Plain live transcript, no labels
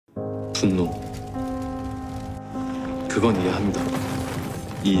분노. 그건 이해합니다.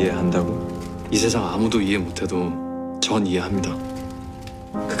 이해한다고? 이 세상 아무도 이해 못해도 전 이해합니다.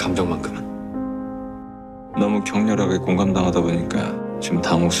 그 감정만큼은. 너무 격렬하게 공감당하다 보니까 좀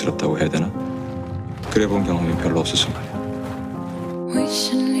당혹스럽다고 해야 되나? 그래 본 경험이 별로 없어서 말이야. We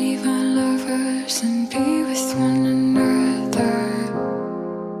should leave our lovers and be with one another.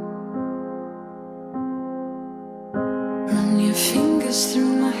 Run your fingers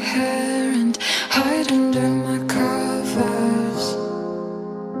through my hair and hide under my covers.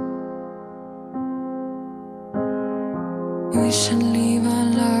 We should leave our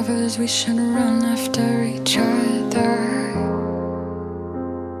lovers, we should run after each other.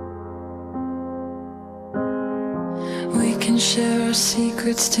 We can share our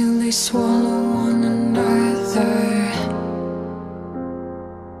secrets till they swallow one another.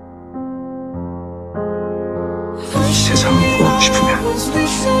 이 세상을 구하고 싶으면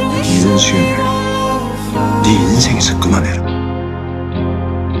이은수연을 네 인생에서 끊어내라.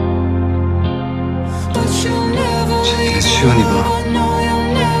 자기네 수연이가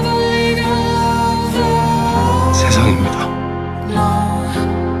세상입니다.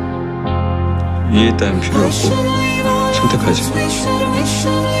 이해 따윈 필요 없고 선택하지.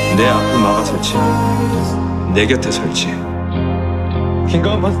 내 앞을 막아설지 내 곁에 설지.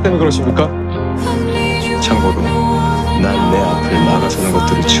 긴가한 파스 때문에 그러십니까? 참고로 난 내 앞을 막아서는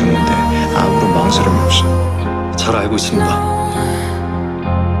것들을 지우는데 아무런 망설임이 없어. 잘 알고 있습니다.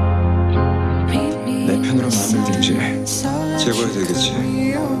 내 편으로 마음을 들지 제거해야 되겠지.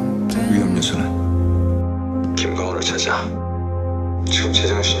 위험 요소는 김가원을 찾아. 지금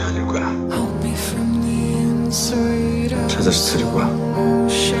제정신이 아닐 거야. 찾아서 데리고 와.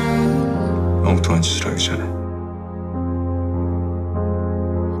 엉뚱한 짓을 하기 전에.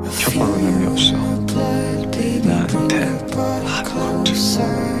 협박은 의미 없어. 나한텐 아무것도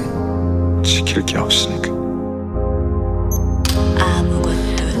지킬 게 없으니까.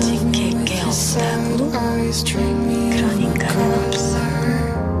 아무것도 지킬 게 없다고? 그러니까는 없어.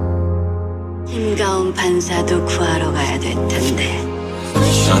 김가온 판사도 구하러 가야 될 텐데.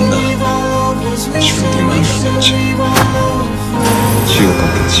 안다. 지금 네 마음이 어땠지? 지옥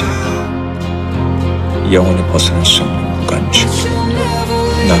같겠지. 영원히 벗어날 수 없는 무관주.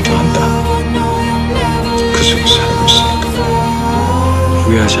 나도 안다. 그 속에 살고 있으니까.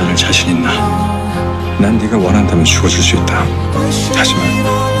 후회하지 않을 자신 있나? 난 네가 원한다면 죽어줄 수 있다. 하지만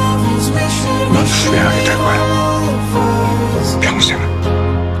넌 후회하게 될 거야. 평생을.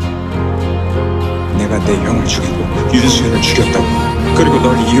 내가 내 형을 죽이고 윤수연을 죽였다고. 그리고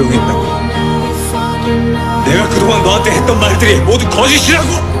널 이용했다고. 내가 그동안 너한테 했던 말들이 모두 거짓이라고.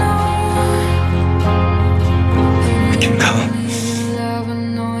 김가원.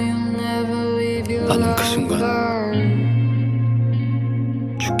 나는 그 순간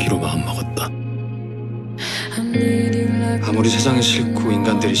죽기로 마음먹었다. 아무리 세상이 싫고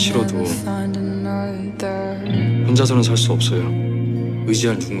인간들이 싫어도 혼자서는 살 수 없어요.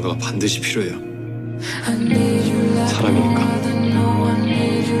 의지할 누군가가 반드시 필요해요. 사람이니까.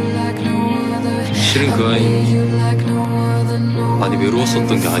 실은 그 아이 많이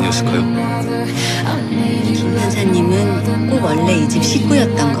외로웠었던 게 아니었을까요? 김 판사님은 꼭 원래 이 집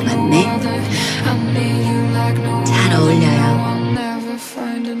식구였던 것 같네. 잘 어울려요.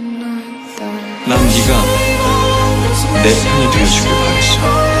 난 네가 내 편이 되어주길 바랬어.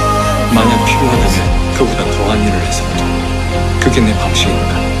 만약 필요하다면 그보다 더한 일을 해서라도. 그게 내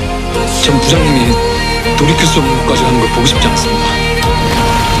방식이니까. 전 부장님이 돌이킬 수 없는 것까지 하는 걸 보고 싶지 않습니다.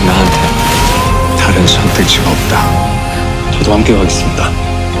 나한테 다른 선택지가 없다. 저도 함께 가겠습니다.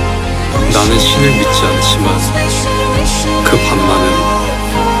 나는 신을 믿지 않지만 그 밤만은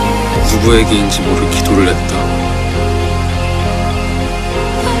누구에게인지 모를 기도를 했다.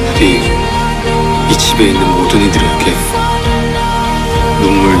 우리 이 집에 있는 모든 이들에게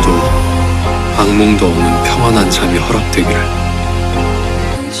눈물도 악몽도 없는 평안한 잠이 허락되기를.